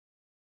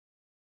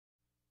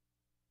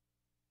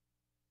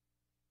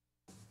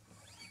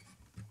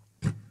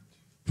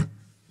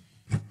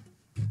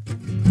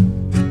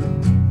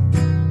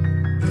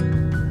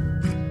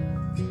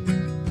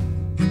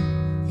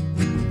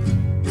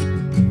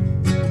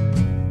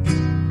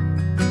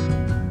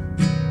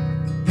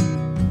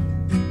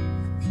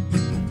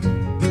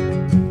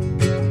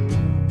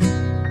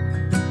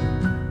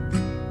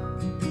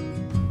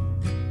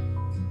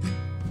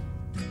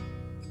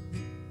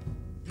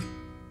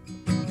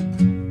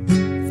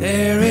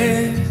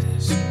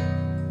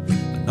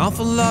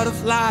awful lot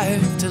of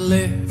life to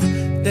live.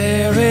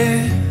 There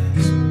is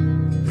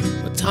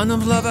a ton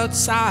of love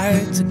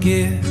outside to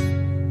give.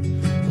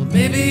 Well,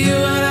 maybe you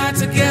and I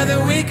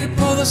together, we could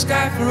pull the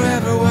sky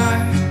forever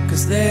wide.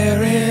 'Cause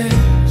there is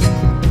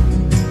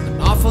an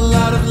awful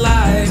lot of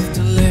life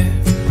to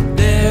live.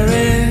 There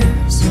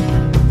is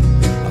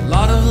a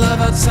lot of love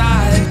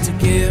outside to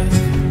give.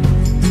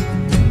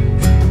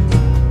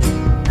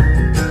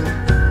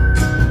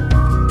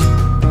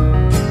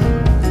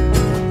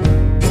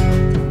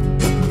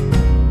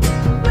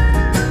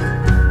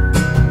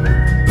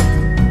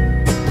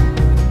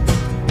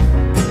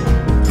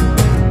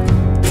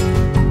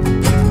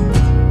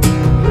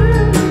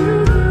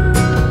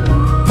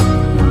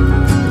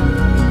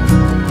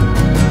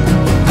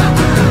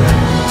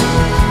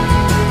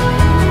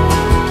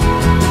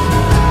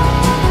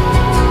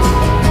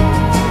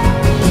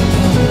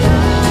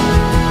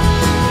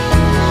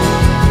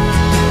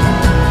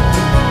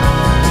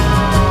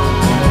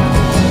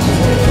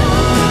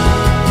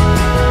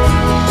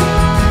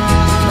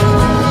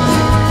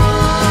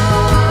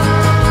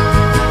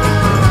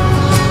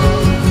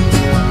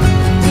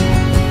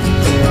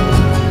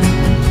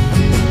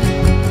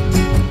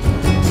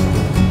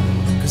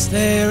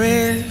 There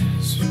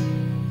is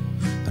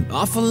an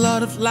awful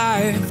lot of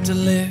life to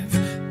live.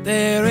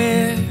 There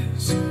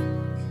is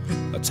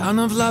a ton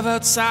of love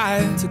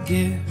outside to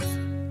give.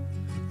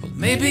 Well,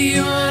 maybe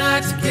you and I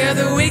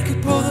together, we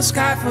could pull the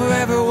sky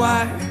forever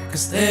wide.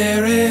 'Cause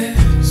there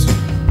is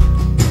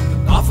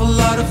an awful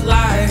lot of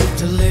life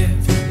to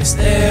live. Yes,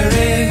 there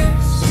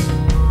is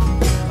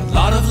a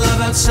lot of love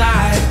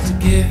outside to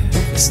give.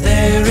 Yes,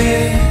 there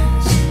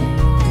is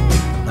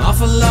an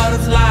awful lot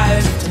of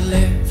life to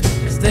live.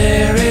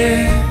 There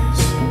is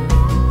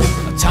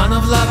a ton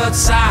of love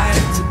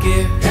outside to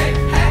give.